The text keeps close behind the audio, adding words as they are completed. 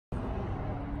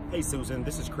Hey Susan,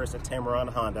 this is Chris at Tameron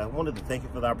Honda. I wanted to thank you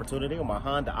for the opportunity on my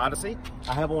Honda Odyssey.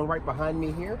 I have one right behind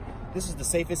me here. This is the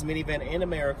safest minivan in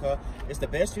America. It's the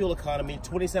best fuel economy,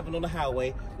 27 on the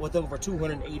highway with over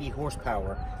 280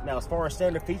 horsepower. Now, as far as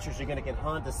standard features, you're gonna get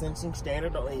Honda sensing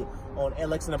standard on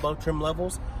LX and above trim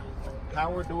levels.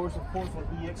 Power doors, of course, on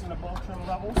EX and above trim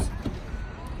levels.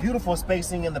 Beautiful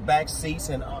spacing in the back seats,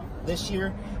 and this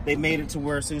year they made it to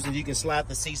where, Susan, you can slide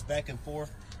the seats back and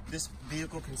forth. This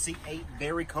vehicle can seat 8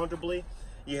 very comfortably.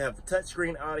 You have the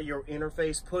touchscreen audio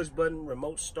interface, push button,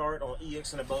 remote start on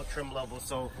EX and above trim levels.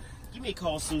 So give me a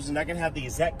call, Susan. I can have the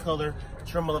exact color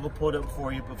trim level pulled up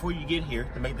for you before you get here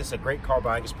to make this a great car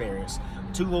buying experience.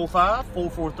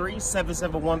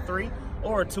 205-443-7713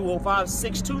 or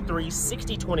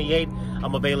 205-623-6028.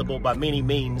 I'm available by many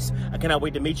means. I cannot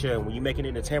wait to meet you. And when you make it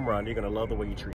into Tameron, you're going to love the way you treat